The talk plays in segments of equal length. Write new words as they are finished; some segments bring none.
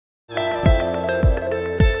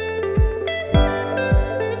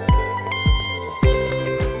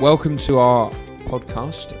welcome to our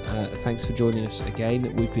podcast. Thanks for joining us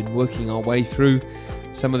again. We've been working our way through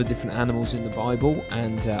some of the different animals in the Bible,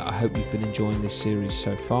 and I hope you've been enjoying this series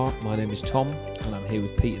so far. My name is Tom, and I'm here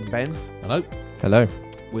with Pete and Ben. Hello. Hello.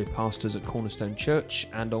 We're pastors at Cornerstone Church,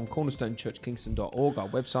 and on cornerstonechurchkingston.org, our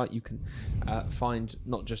website, you can find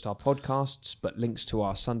not just our podcasts, but links to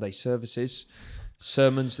our Sunday services,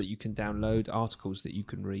 sermons that you can download, articles that you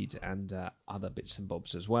can read, and other bits and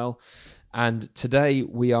bobs as well. And today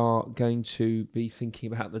we are going to be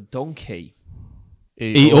thinking about the donkey.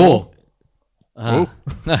 Eeyore.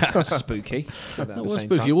 Spooky. That was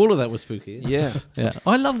spooky. Time. All of that was spooky. Yeah. Yeah.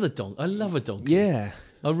 I love the donkey. I love a donkey. Yeah.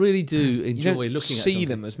 I really do enjoy looking at see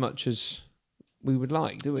them as much as we would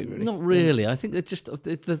like, do we? Really? Not really. I think they're just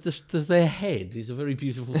their head is a very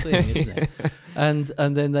beautiful thing, isn't it?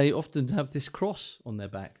 And then they often have this cross on their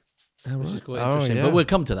back, which is quite interesting. Yeah. But we'll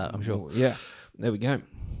come to that, I'm sure. Yeah, there we go.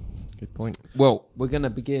 Good point. Well, we're going to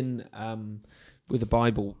begin with the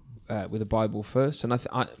Bible. With the Bible first, and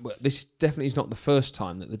this definitely is not the first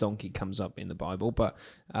time that the donkey comes up in the Bible, but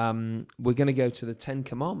we're going to go to the Ten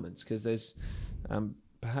Commandments because there's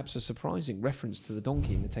perhaps a surprising reference to the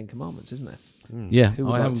donkey in the Ten Commandments, isn't there? Yeah,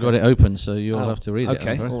 I haven't got it open, so you'll have to read it.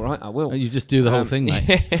 Okay, all right, I will. You just do the whole thing,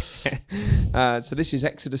 mate. So this is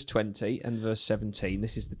Exodus 20 and verse 17.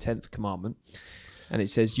 This is the 10th commandment, and it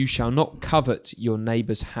says, "You shall not covet your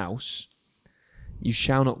neighbour's house. You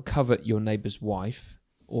shall not covet your neighbour's wife,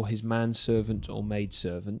 or his manservant or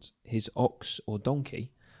maidservant, his ox or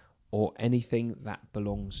donkey, or anything that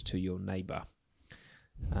belongs to your neighbour."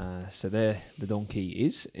 So there the donkey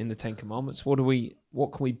is in the Ten Commandments. What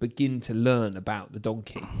can we begin to learn about the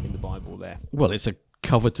donkey in the Bible there? Well, it's a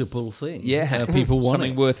covetable thing. Yeah, people want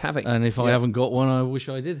something it. worth having. And if I haven't got one, I wish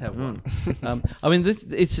I did have one. I mean,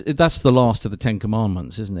 that's the last of the Ten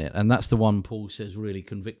Commandments, isn't it? And that's the one Paul says really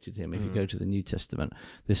convicted him. If you go to the New Testament,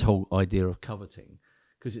 this whole idea of coveting.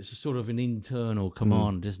 Because it's a sort of an internal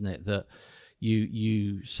command, isn't it? That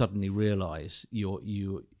you suddenly realise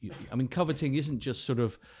I mean, coveting isn't just sort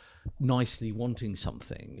of nicely wanting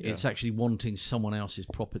something. Yeah. It's actually wanting someone else's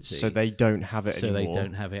property. So they don't have it anymore. So they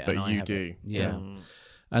don't have it, but and you have do. It. Yeah.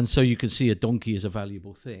 And so you can see a donkey as a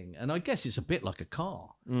valuable thing. And I guess it's a bit like a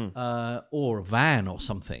car or a van or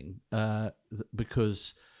something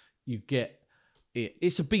because you get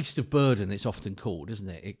it's a beast of burden, it's often called, isn't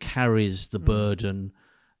it? It carries the burden.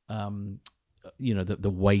 The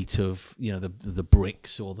weight of the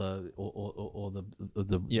bricks or the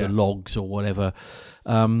logs or whatever,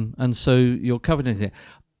 and so you're covered in it.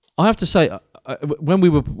 I have to say, when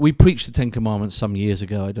we preached the Ten Commandments some years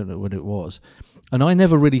ago, I don't know what it was, and I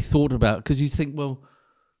never really thought about, because you think, well,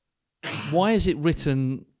 why is it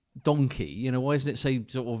written donkey? Why isn't it say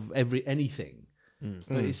sort of anything?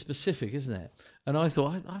 But it's specific, isn't it? And I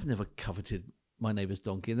thought I've never coveted my neighbour's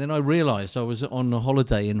donkey, and then I realised I was on a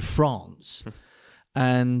holiday in France,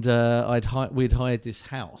 and we'd hired this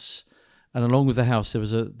house, and along with the house there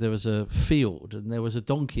was a field, and there was a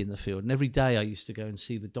donkey in the field, and every day I used to go and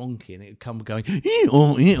see the donkey, and it would come going,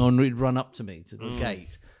 and it'd run up to me to the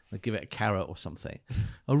gate. I'd give it a carrot or something.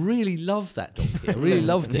 I really loved that donkey. I really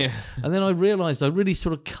loved it. Yeah. And then I realised I really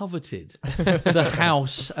sort of coveted the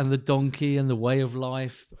house and the donkey and the way of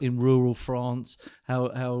life in rural France,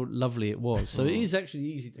 how lovely it was. So it is actually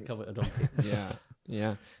easy to covet a donkey.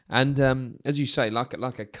 Yeah. And as you say, like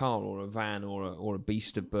a car or a van or a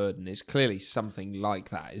beast of burden is clearly something like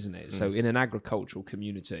that, isn't it? So in an agricultural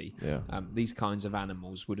community, these kinds of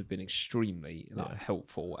animals would have been extremely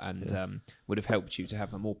helpful and would have helped you to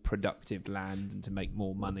have a more productive land and to make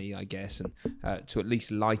more money, I guess, and to at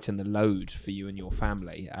least lighten the load for you and your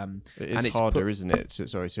family. It's harder, isn't it?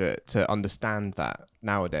 To understand that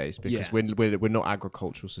nowadays, because we're not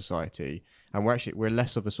agricultural society, and we're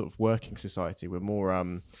less of a sort of working society. We're more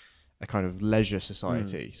a kind of leisure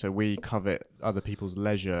society. So we covet other people's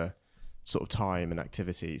leisure sort of time and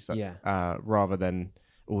activities, rather than,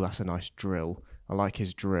 oh, that's a nice drill. I like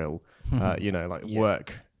his drill.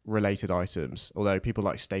 Work-related items. Although people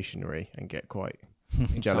like stationery and get quite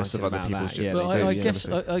jealous of other people's drill. But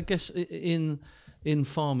I guess in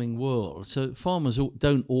farming world, so farmers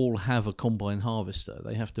don't all have a combine harvester.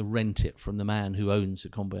 They have to rent it from the man who owns a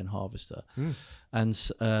combine harvester, and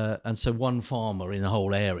so one farmer in the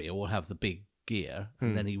whole area will have the big gear,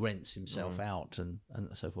 and then he rents himself out and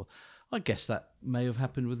so forth. I guess that may have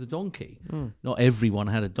happened with the donkey. Not everyone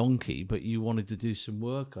had a donkey, but you wanted to do some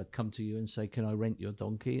work. I'd come to you and say, "Can I rent your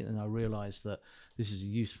donkey?" And I realised that this is a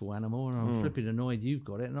useful animal, and I'm flipping annoyed you've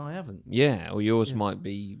got it and I haven't. Yeah, or yours might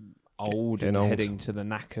be old and heading to the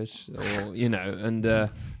knackers, or and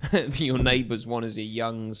your neighbour's one is a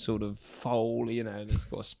young sort of foal, that's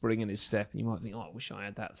got a spring in his step, and you might think, oh, I wish I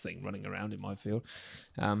had that thing running around in my field.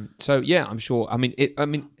 So yeah, I'm sure.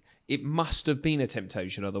 It must have been a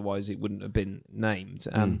temptation, otherwise it wouldn't have been named.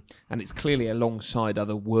 And it's clearly alongside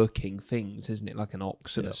other working things, isn't it? Like an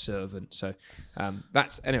ox and a servant. So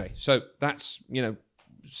that's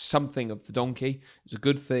something of the donkey. It's a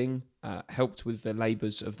good thing. Helped with the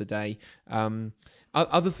labours of the day.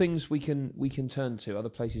 Other things we can turn to, other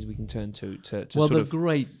places we can turn to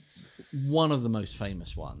one of the most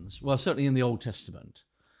famous ones, well, certainly in the Old Testament,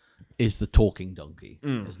 is the talking donkey,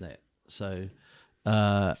 isn't it? So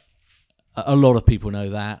a lot of people know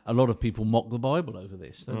that. A lot of people mock the Bible over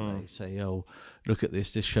this, don't they? Say, oh, look at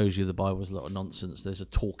this. This shows you the Bible's a lot of nonsense. There's a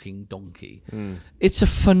talking donkey. It's a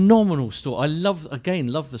phenomenal story. I love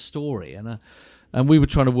the story. And we were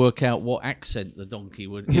trying to work out what accent the donkey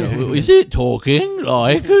would, is it talking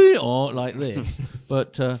like or like this?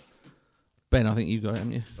 But, Ben, I think you got it,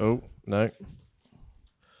 haven't you? Oh, no.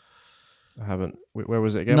 I haven't. Where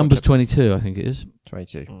was it again? Numbers 22, I think it is.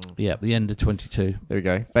 22. Yeah, the end of 22. There we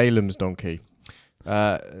go. Balaam's donkey.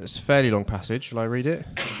 It's a fairly long passage. Shall I read it?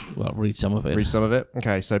 Well, read some of it. Read some of it.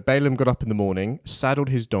 Okay, so Balaam got up in the morning, saddled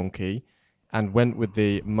his donkey, and went with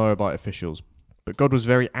the Moabite officials. But God was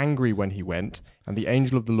very angry when he went, and the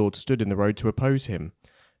angel of the Lord stood in the road to oppose him.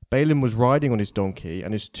 Balaam was riding on his donkey,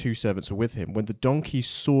 and his 2 servants were with him. When the donkey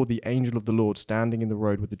saw the angel of the Lord standing in the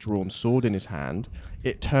road with a drawn sword in his hand,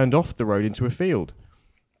 it turned off the road into a field.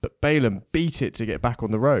 But Balaam beat it to get back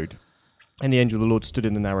on the road. And the angel of the Lord stood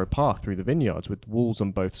in the narrow path through the vineyards with walls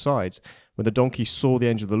on both sides. When the donkey saw the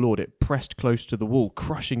angel of the Lord, it pressed close to the wall,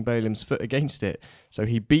 crushing Balaam's foot against it. So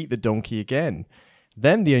he beat the donkey again.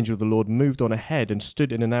 Then the angel of the Lord moved on ahead and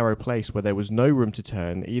stood in a narrow place where there was no room to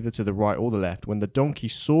turn, either to the right or the left. When the donkey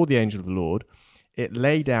saw the angel of the Lord, it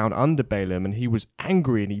lay down under Balaam, and he was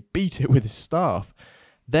angry, and he beat it with his staff.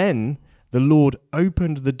 Then the Lord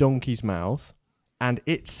opened the donkey's mouth, and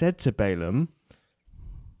it said to Balaam,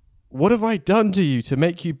 "What have I done to you to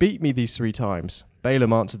make you beat me these 3 times?"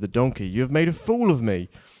 Balaam answered the donkey, "You have made a fool of me.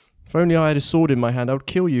 If only I had a sword in my hand, I would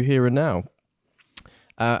kill you here and now."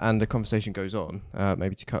 And the conversation goes on,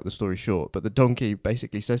 maybe to cut the story short. But the donkey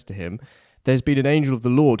basically says to him, "There's been an angel of the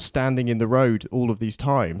Lord standing in the road all of these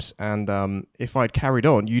times, and if I'd carried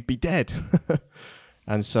on, you'd be dead."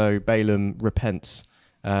 And so Balaam repents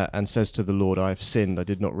and says to the Lord, "I have sinned. I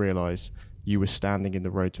did not realize you were standing in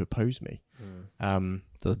the road to oppose me."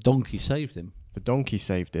 The donkey saved him. The donkey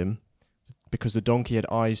saved him because the donkey had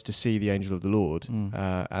eyes to see the angel of the Lord,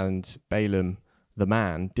 and Balaam, the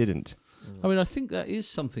man, didn't. I mean, I think that is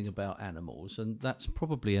something about animals, and that's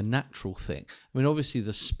probably a natural thing. I mean, obviously,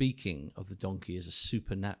 the speaking of the donkey is a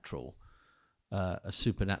supernatural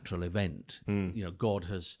event. God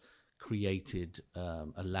has created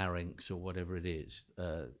a larynx or whatever it is,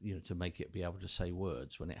 to make it be able to say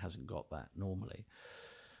words when it hasn't got that normally.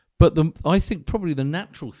 But I think probably the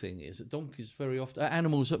natural thing is that donkeys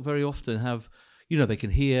animals very often have, they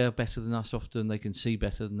can hear better than us often, they can see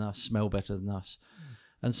better than us, smell better than us.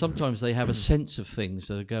 And sometimes they have a sense of things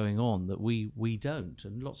that are going on that we don't.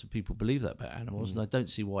 And lots of people believe that about animals, and I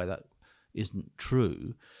don't see why that isn't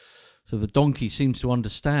true. So the donkey seems to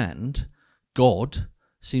understand, God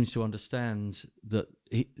seems to understand that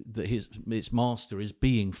its master is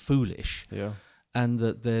being foolish, and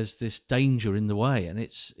that there's this danger in the way, and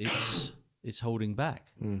it's holding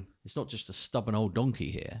back. It's not just a stubborn old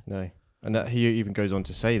donkey here. No. And he even goes on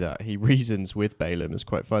to say that. He reasons with Balaam. It's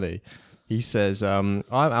quite funny. He says, am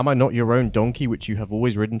I not your own donkey, which you have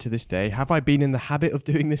always ridden to this day? Have I been in the habit of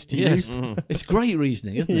doing this to you? Yes. It's great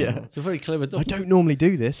reasoning, isn't it? Yeah. It's a very clever donkey. I don't normally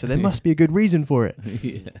do this, so there must be a good reason for it.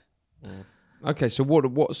 Okay, so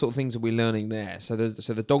what sort of things are we learning there? So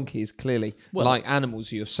the donkey is clearly, like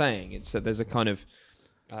animals you're saying, it's there's a kind of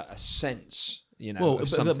a sense, of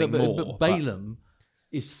something more. But Balaam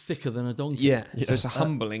is thicker than a donkey. Yeah. So it's a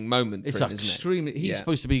humbling moment for him, extremely, isn't it? He's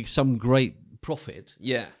supposed to be some great prophet,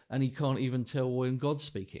 and he can't even tell when God's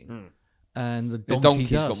speaking. And the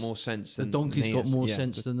donkey's got more sense than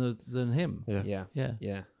than him. Yeah.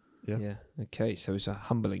 Okay, so it's a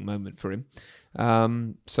humbling moment for him.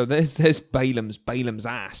 So there's Balaam's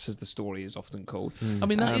ass, as the story is often called. I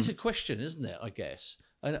mean, that is a question, isn't it? I guess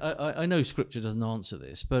I know Scripture doesn't answer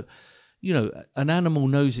this, but an animal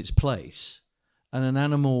knows its place, and an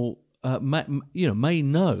animal may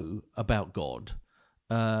know about God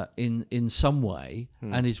in some way,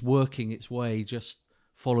 and is working its way, just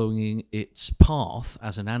following its path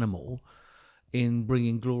as an animal in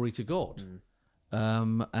bringing glory to God.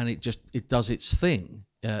 And it does its thing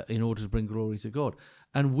in order to bring glory to God.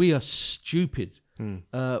 And we are stupid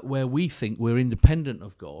where we think we're independent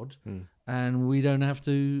of God and we don't have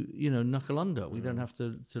to, knuckle under. We don't have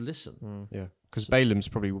to listen. Yeah. Because Balaam's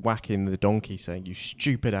probably whacking the donkey, saying, "You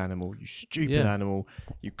stupid animal! You stupid animal!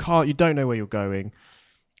 You don't know where you're going."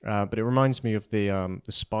 But it reminds me of the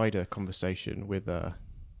spider conversation with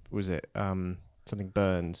was it something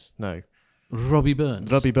Burns? No, Robbie Burns.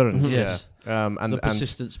 Yes. And the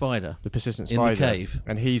persistent spider. The persistent spider in the cave,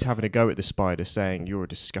 and he's having a go at the spider, saying, "You're a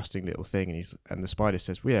disgusting little thing." And the spider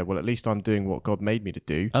says, "Well, yeah, well, at least I'm doing what God made me to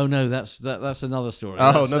do." Oh no, that's another story.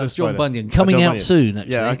 That's John Bunyan coming out soon.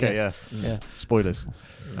 Actually, yeah, okay, yeah. Spoilers.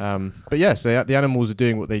 But yes, the animals are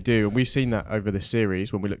doing what they do, and we've seen that over this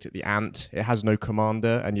series. When we looked at the ant, it has no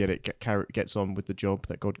commander, and yet it gets on with the job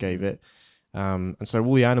that God gave it. And so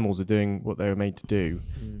all the animals are doing what they were made to do,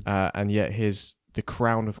 and yet here's the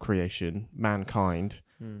crown of creation, mankind,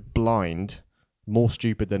 blind, more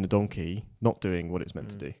stupid than a donkey, not doing what it's meant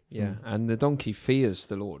to do. Yeah, and the donkey fears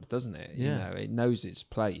the Lord, doesn't it? Yeah. It knows its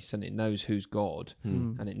place, and it knows who's God,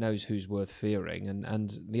 and it knows who's worth fearing.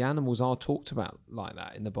 And the animals are talked about like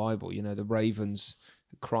that in the Bible. The ravens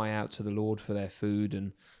cry out to the Lord for their food,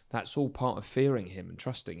 and that's all part of fearing him and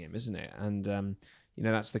trusting him, isn't it? And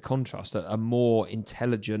that's the contrast. A more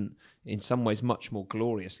intelligent, in some ways much more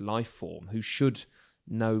glorious life form who should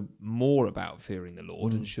know more about fearing the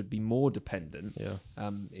Lord and should be more dependent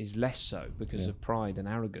is less so because of pride and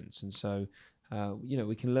arrogance. And so,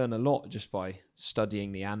 we can learn a lot just by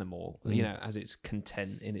studying the animal, as it's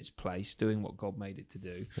content in its place, doing what God made it to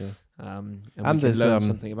do. And we can learn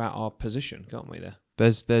something about our position, can't we, there?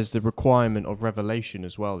 There's the requirement of revelation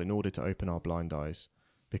as well in order to open our blind eyes.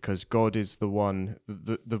 Because God is the one,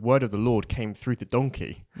 the word of the Lord came through the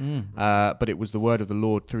donkey, but it was the word of the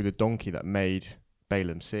Lord through the donkey that made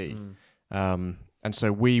Balaam see. And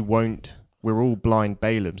so we're all blind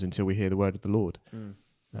Balaams until we hear the word of the Lord.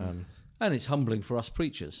 And it's humbling for us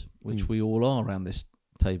preachers, which we all are around this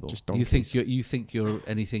table. Just you think you're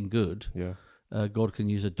anything good. Yeah. God can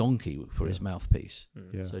use a donkey for his mouthpiece.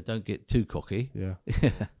 Yeah. So don't get too cocky. Yeah.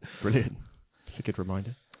 Brilliant. It's a good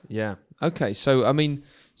reminder. Yeah. Okay. So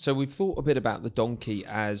we've thought a bit about the donkey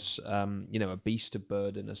as a beast of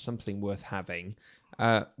burden, as something worth having.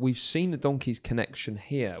 We've seen the donkey's connection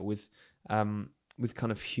here with kind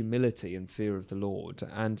of humility and fear of the Lord,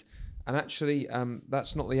 and actually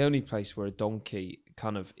that's not the only place where a donkey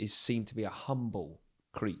kind of is seen to be a humble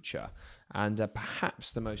creature. And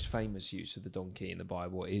perhaps the most famous use of the donkey in the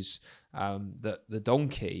Bible is that the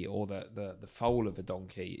donkey, or the foal of a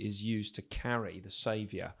donkey, is used to carry the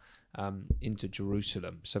Saviour into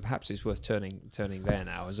Jerusalem. So perhaps it's worth turning there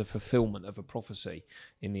now as a fulfilment of a prophecy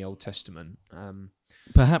in the Old Testament.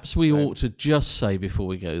 Perhaps we ought to just say before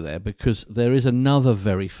we go there, because there is another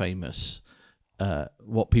very famous,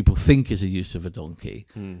 what people think is a use of a donkey.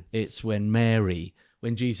 It's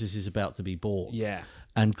when Jesus is about to be born. Yeah.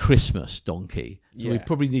 And Christmas donkey. So we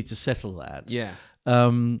probably need to settle that. Yeah.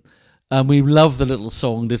 And we love the little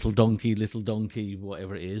song, Little Donkey,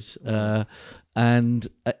 whatever it is. And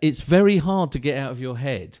it's very hard to get out of your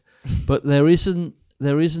head. But there isn't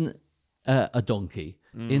a donkey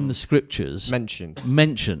in the scriptures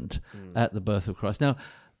mentioned at the birth of Christ. Now,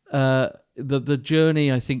 the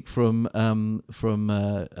journey, I think, from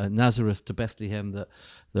Nazareth to Bethlehem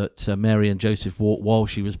that Mary and Joseph walked while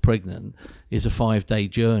she was pregnant is a 5-day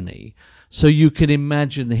journey. So you can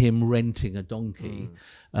imagine him renting a donkey,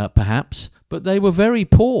 perhaps. But they were very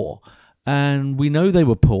poor, and we know they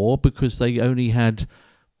were poor because they only had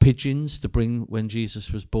pigeons to bring when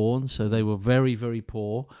Jesus was born. So they were very, very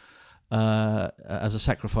poor as a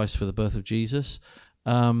sacrifice for the birth of Jesus.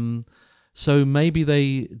 So maybe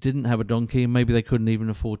they didn't have a donkey, and maybe they couldn't even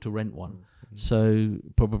afford to rent one. So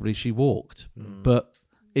probably she walked. But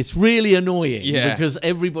it's really annoying because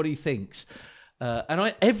everybody thinks,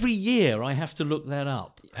 and every year I have to look that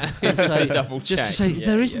up. Just to double check. Just to say,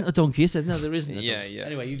 there isn't a donkey. I said, no, there isn't a donkey. Yeah.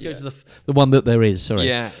 Anyway, you go to the one that there is, sorry.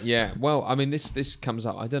 Yeah. Well, I mean, this comes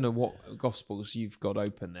up. I don't know what Gospels you've got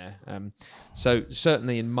open there. So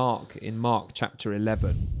certainly in Mark chapter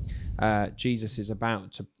 11, Jesus is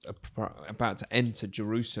about to enter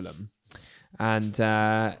Jerusalem,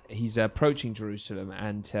 and he's approaching Jerusalem,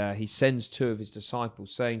 and he sends 2 of his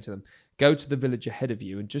disciples, saying to them, "Go to the village ahead of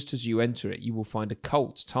you, and just as you enter it, you will find a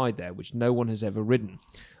colt tied there, which no one has ever ridden.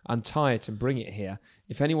 Untie it and bring it here.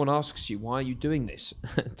 If anyone asks you, 'Why are you doing this?'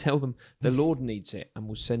 tell them, 'The Lord needs it, and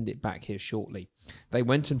will send it back here shortly.' They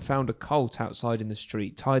went and found a colt outside in the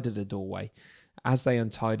street, tied at a doorway. As they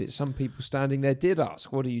untied it, some people standing there did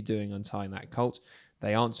ask, 'What are you doing untying that colt?'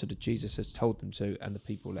 They answered that Jesus had told them to, and the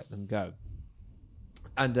people let them go."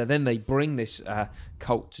 And then they bring this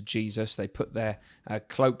colt to Jesus. They put their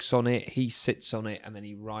cloaks on it. He sits on it, and then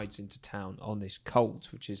he rides into town on this colt,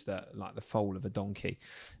 which is like the foal of a donkey.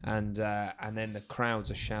 And then the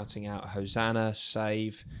crowds are shouting out, "Hosanna,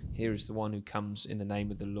 save! Here is the one who comes in the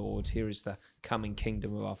name of the Lord. Here is the coming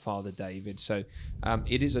kingdom of our father David." So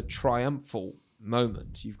it is a triumphal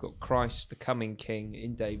moment. You've got Christ, the coming King,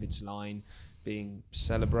 in David's line, being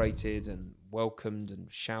celebrated and welcomed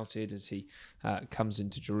and shouted as he comes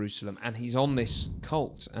into Jerusalem, and he's on this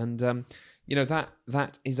colt. And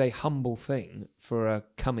that is a humble thing for a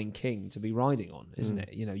coming king to be riding on, isn't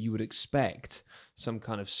it? You would expect some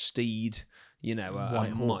kind of steed, white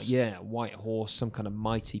horse. White horse, some kind of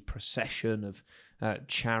mighty procession of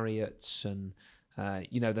chariots, and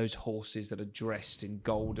those horses that are dressed in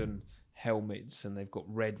golden helmets and they've got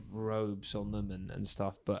red robes on them and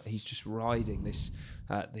stuff, but he's just riding this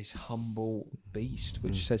humble beast,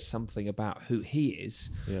 which says something about who he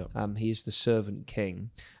is. He is the servant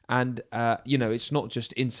king, and it's not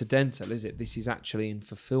just incidental, is it? This is actually in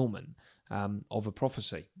fulfillment of a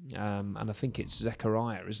prophecy, and I think it's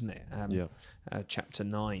Zechariah, isn't it? Chapter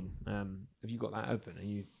 9. Have you got that open? Are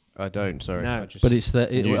you? I don't, sorry. No. But it's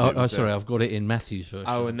sorry, I've got it in Matthew's version.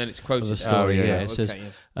 Oh, and then it's quoted. The story, it okay, says,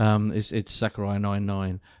 it's Zechariah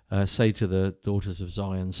 9:9. Say to the daughters of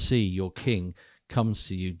Zion, see, your king comes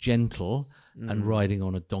to you gentle and riding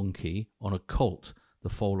on a donkey, on a colt, the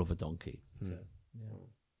foal of a donkey.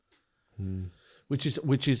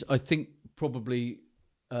 Which is, I think, probably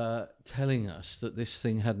telling us that this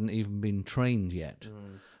thing hadn't even been trained yet.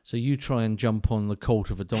 So you try and jump on the colt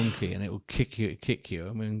of a donkey and it will kick you.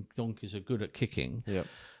 I mean, donkeys are good at kicking.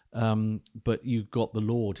 But you've got the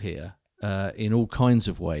Lord here in all kinds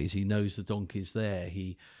of ways. He knows the donkey's there.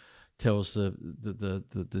 He tells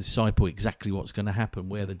the disciple exactly what's going to happen,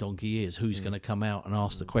 where the donkey is, who's going to come out and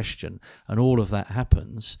ask the question. And all of that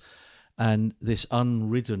happens. And this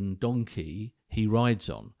unridden donkey he rides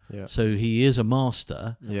on. So he is a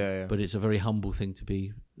master, but it's a very humble thing to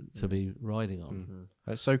be riding on.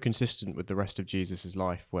 It's so consistent with the rest of Jesus's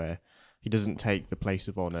life, where he doesn't take the place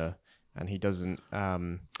of honor, and he doesn't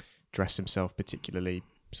dress himself particularly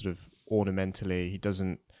sort of ornamentally. He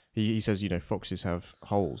doesn't. He says, foxes have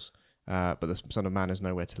holes, but the Son of Man has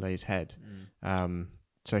nowhere to lay his head.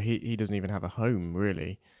 So he doesn't even have a home,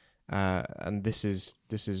 really. And this is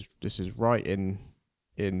right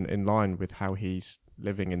in line with how he's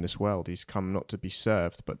living in this world. He's come not to be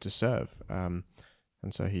served, but to serve.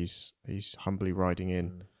 And so he's humbly riding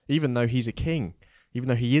in, even though he's a king, even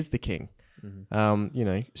though he is the king.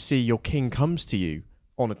 See, your king comes to you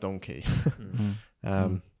on a donkey.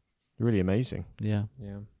 Really amazing. Yeah.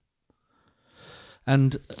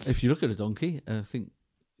 And if you look at a donkey, I think,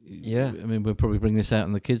 I mean, we'll probably bring this out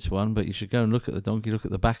in the kids' one, but you should go and look at the donkey, look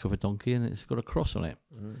at the back of a donkey, and it's got a cross on it,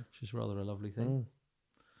 which is rather a lovely thing.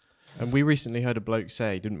 And we recently heard a bloke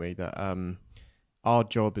say, didn't we, that our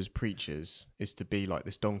job as preachers is to be like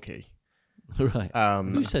this donkey. Right.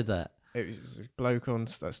 Who said that? It was a bloke on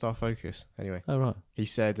Star Focus. Anyway. Oh, right. He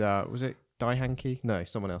said, was it Die Hanky? No,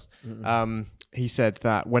 someone else. He said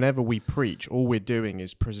that whenever we preach, all we're doing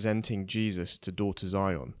is presenting Jesus to daughter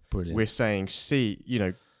Zion. Brilliant. We're saying, see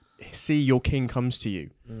your king comes to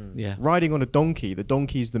you. Yeah. Riding on a donkey, the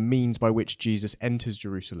donkey is the means by which Jesus enters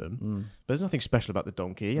Jerusalem. But there's nothing special about the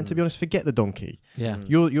donkey. And to be honest, forget the donkey. Yeah.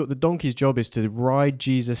 The donkey's job is to ride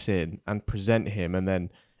Jesus in and present him, and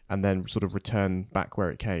then sort of return back where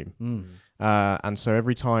it came. And so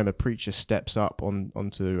every time a preacher steps up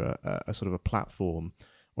onto a sort of a platform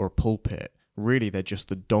or a pulpit, really they're just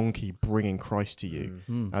the donkey bringing Christ to you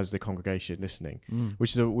as the congregation listening,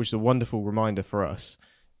 which is a wonderful reminder for us.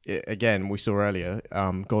 Again, we saw earlier,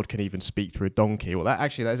 God can even speak through a donkey. Well,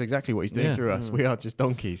 that's exactly what he's doing through us. We are just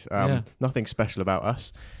donkeys. Nothing special about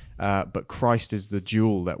us. But Christ is the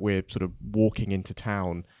jewel that we're sort of walking into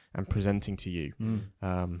town and presenting to you.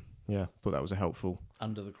 I thought that was a helpful.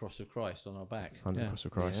 Under the cross of Christ on our back. Under the cross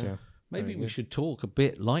of Christ, Maybe we should talk a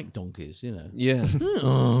bit like donkeys, Yeah.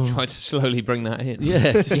 Try to slowly bring that in.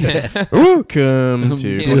 Yes. Welcome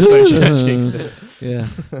to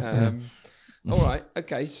all right.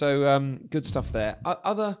 Okay. So good stuff there.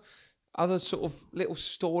 Other sort of little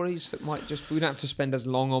stories that might we don't have to spend as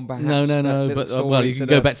long on perhaps. No. But you can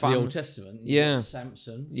go back to the Old Testament.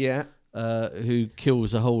 Samson. Who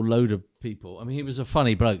kills a whole load of people. I mean, he was a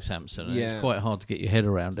funny bloke, Samson. And it's quite hard to get your head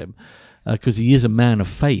around him because he is a man of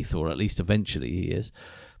faith, or at least eventually he is.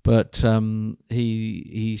 But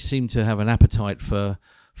he seemed to have an appetite for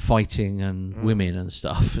fighting and women and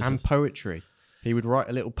stuff. And poetry. He would write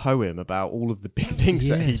a little poem about all of the big things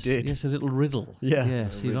that he did. Yes, a little riddle. Yeah.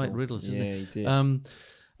 Yes, he liked riddles, didn't he did.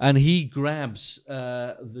 and he grabs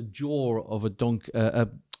the jaw of a donkey.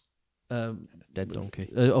 Dead donkey.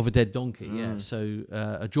 Of a dead donkey, yeah. So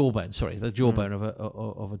a jawbone, sorry, the jawbone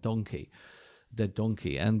of a donkey, dead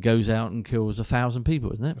donkey, and goes out and kills 1,000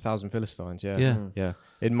 people, isn't it? 1,000 Philistines, yeah. Yeah. Yeah.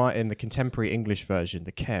 In the contemporary English version,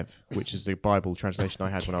 the Kev, which is the Bible translation I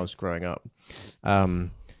had when I was growing up,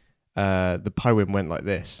 the poem went like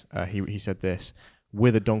this. He said this: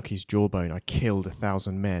 "With a donkey's jawbone, I killed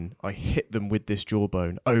 1,000 men. I hit them with this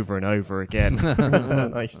jawbone over and over again."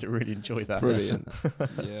 I used to really enjoy that. Brilliant.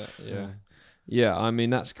 Yeah, I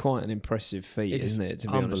mean, that's quite an impressive feat, isn't it, to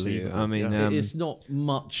be honest with you? I mean, it's not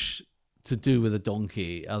much to do with a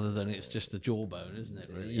donkey other than it's just a jawbone, isn't it?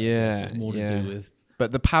 Really? Yeah, it's more to do with.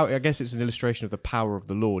 But the power, I guess it's an illustration of the power of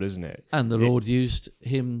the Lord, isn't it? And the Lord used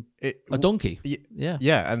him, a donkey. Yeah.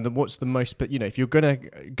 Yeah, and what's the most, but if you're going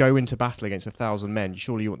to go into battle against 1,000 men,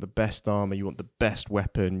 surely you want the best armor, you want the best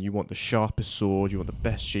weapon, you want the sharpest sword, you want the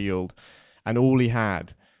best shield. And all he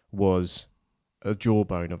had was a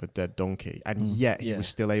jawbone of a dead donkey. And yet he was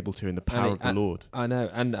still able to in the power of the Lord. I know.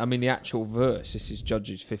 And I mean, the actual verse, this is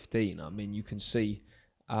Judges 15. I mean, you can see,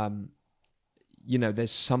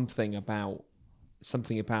 there's something about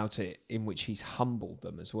it in which he's humbled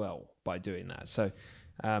them as well by doing that. So,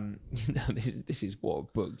 this is what a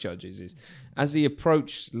book Judges is. As he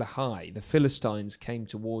approached Lehi, the Philistines came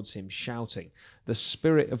towards him shouting. The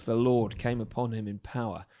Spirit of the Lord came upon him in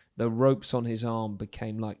power. The ropes on his arm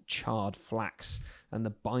became like charred flax, and the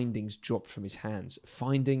bindings dropped from his hands.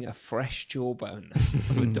 Finding a fresh jawbone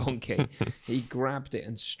of a donkey, he grabbed it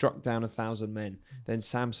and struck down 1,000 men. Then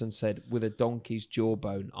Samson said, "With a donkey's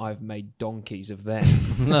jawbone, I've made donkeys of them."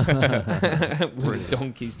 With a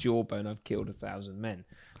donkey's jawbone, I've killed 1,000 men.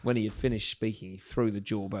 When he had finished speaking, he threw the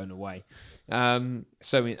jawbone away.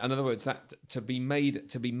 So, in other words, that to be made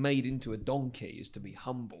into a donkey is to be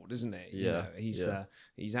humbled, isn't it? Yeah.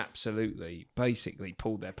 He's absolutely, basically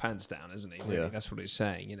pulled their pants down, isn't he? Really? Yeah. That's what it's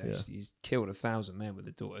saying. He's killed 1,000 men with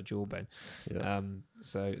a jawbone. Yeah.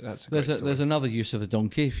 So that's a great story. There's another use of the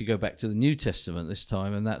donkey if you go back to the New Testament this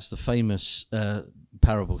time, and that's the famous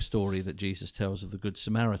parable story that Jesus tells of the Good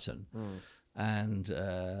Samaritan. And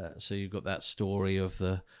so you've got that story of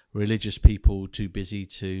the religious people too busy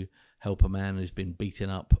to help a man who's been beaten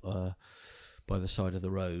up by the side of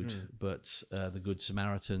the road. But the Good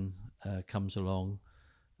Samaritan comes along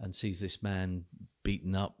and sees this man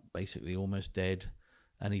beaten up, basically almost dead,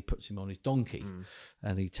 and he puts him on his donkey,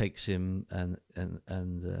 and he takes him,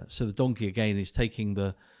 and so the donkey again is taking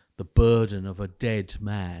the burden of a dead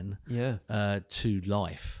man to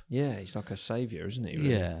life. Yeah, he's like a saviour, isn't he?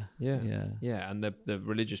 Really? Yeah. And the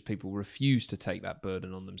religious people refuse to take that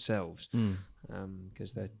burden on themselves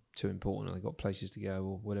because they're too important and they've got places to go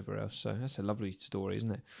or whatever else. So that's a lovely story,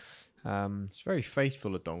 isn't it? It's very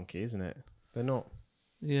faithful, a donkey, isn't it? They're not...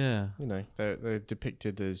 Yeah. They're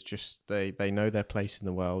depicted as just, they know their place in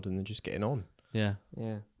the world and they're just getting on. Yeah.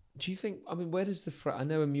 Yeah. Do you think, where does I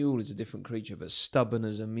know a mule is a different creature, but stubborn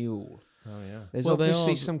as a mule. Oh, yeah. There's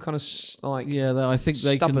obviously some kind of, I think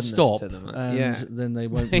they can stop to them. and then they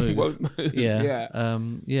won't move. They won't move. Yeah.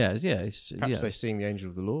 Perhaps they've seen the angel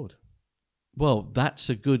of the Lord. Well, that's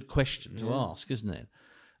a good question to ask, isn't it?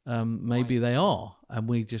 Maybe they are, and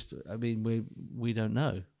we just, we don't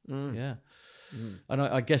know. Yeah. And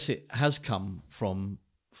I guess it has come from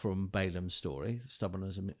Balaam's story, stubborn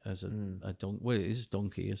as a donkey. Well, it is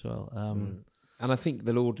donkey as well. And I think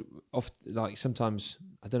the Lord often, sometimes,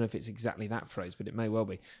 I don't know if it's exactly that phrase, but it may well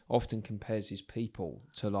be, often compares his people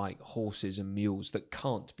to like horses and mules that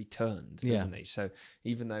can't be turned, doesn't he? So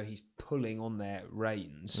even though he's pulling on their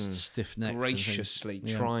reins, stiff-necked, graciously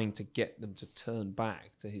trying to get them to turn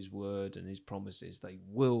back to his word and his promises, they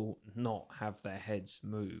will not have their heads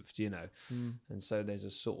moved, And so there's a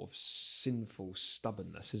sort of sinful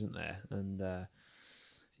stubbornness, isn't there? And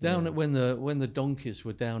when the donkeys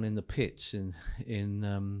were down in the pits in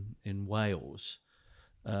Wales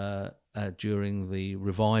during the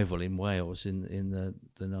revival in Wales in the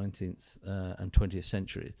 19th and 20th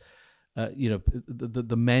century,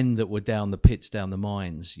 the men that were down the pits, down the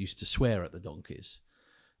mines, used to swear at the donkeys,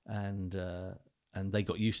 and they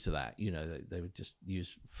got used to that. They would just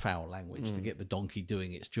use foul language to get the donkey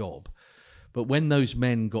doing its job. But when those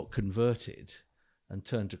men got converted and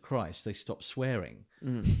turned to Christ, they stopped swearing,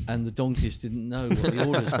 and the donkeys didn't know what the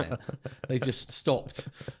orders meant. They just stopped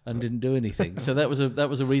and didn't do anything. So that was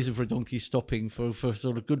a reason for a donkey stopping for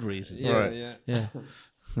sort of good reasons. Yeah.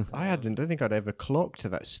 don't think I'd ever clocked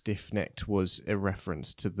that stiff-necked was a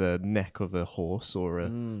reference to the neck of a horse or a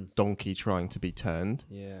donkey trying to be turned.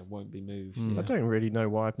 Yeah, won't be moved. I don't really know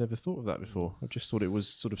why I've never thought of that before. I just thought it was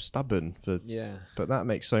sort of stubborn. But that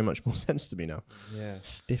makes so much more sense to me now. Yeah.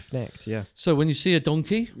 Stiff-necked, yeah. So when you see a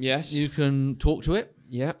donkey, yes, you can talk to it.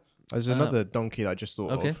 Yeah. There's another donkey that I just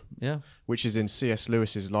thought of. Yeah. Which is in C.S.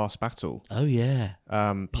 Lewis's Last Battle. Oh yeah.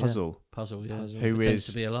 Puzzle. Yeah. Puzzle. Yeah. Who pretends is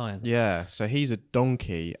to be a lion. Yeah. So he's a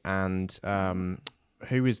donkey, and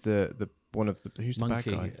who is the one of the who's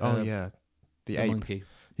Monkey, the bad guy? The ape. Monkey.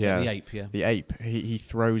 Yeah. The ape. Yeah. The ape. He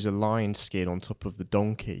throws a lion skin on top of the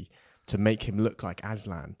donkey to make him look like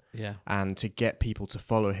Aslan. Yeah. And to get people to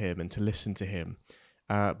follow him and to listen to him.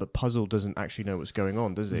 But Puzzle doesn't actually know what's going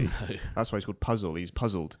on, does he? No. That's why he's called Puzzle. He's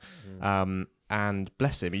puzzled. And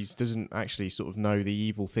bless him, he doesn't actually sort of know the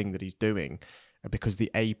evil thing that he's doing because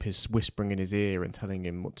the ape is whispering in his ear and telling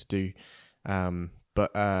him what to do.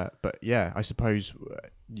 But yeah, I suppose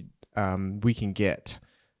we can get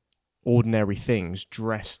ordinary things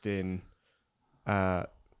dressed in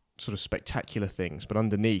sort of spectacular things, but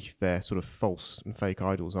underneath they're sort of false and fake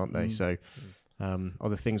idols, aren't they? So are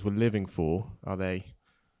the things we're living for, are they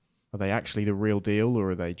actually the real deal,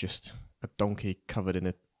 or are they just a donkey covered in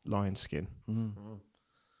a lion skin?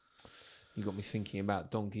 You got me thinking about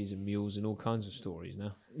donkeys and mules and all kinds of stories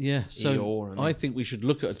now. Yeah, so I think we should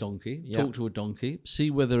look at a donkey, talk to a donkey,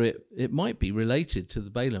 see whether it might be related to the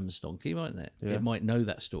Balaam's donkey, mightn't it? Yeah. It might know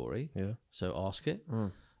that story. Yeah. So ask it.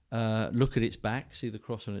 Look at its back, see the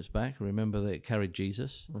cross on its back. Remember that it carried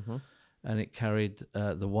Jesus, and it carried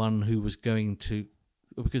the one who was going to,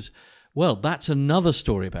 because, well, that's another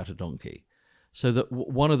story about a donkey. So that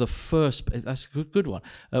one of the first, that's a good one,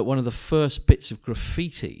 one of the first bits of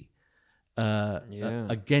graffiti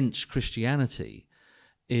against Christianity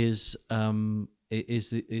is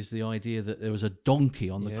the idea that there was a donkey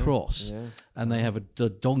on the cross, and they have the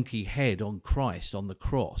donkey head on Christ on the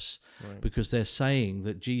cross, because they're saying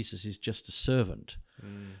that Jesus is just a servant,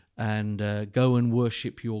 and go and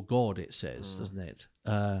worship your God, it says, doesn't it,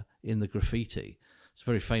 in the graffiti. It's a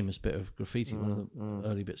very famous bit of graffiti, one of the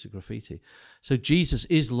early bits of graffiti. So Jesus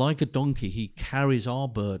is like a donkey. He carries our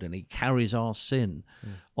burden. He carries our sin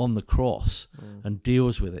on the cross and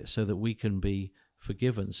deals with it so that we can be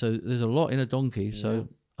forgiven. So there's a lot in a donkey. So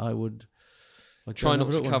I try not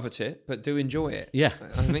to covet it, but do enjoy it. Yeah.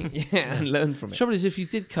 I think, and learn from it. The trouble is, if you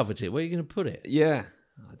did covet it, where are you going to put it? Yeah.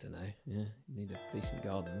 I don't know. Yeah. You need a decent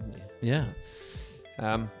garden, wouldn't you? Yeah.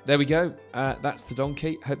 There we go. That's the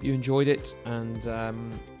donkey. Hope you enjoyed it, and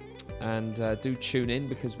do tune in,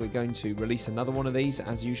 because we're going to release another one of these,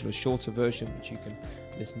 as usual, a shorter version which you can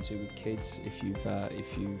listen to with kids if you've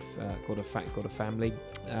got a family.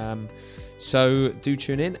 So do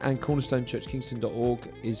tune in, and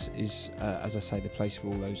cornerstonechurchkingston.org is as I say, the place for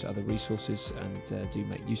all those other resources, and do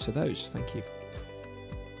make use of those. Thank you.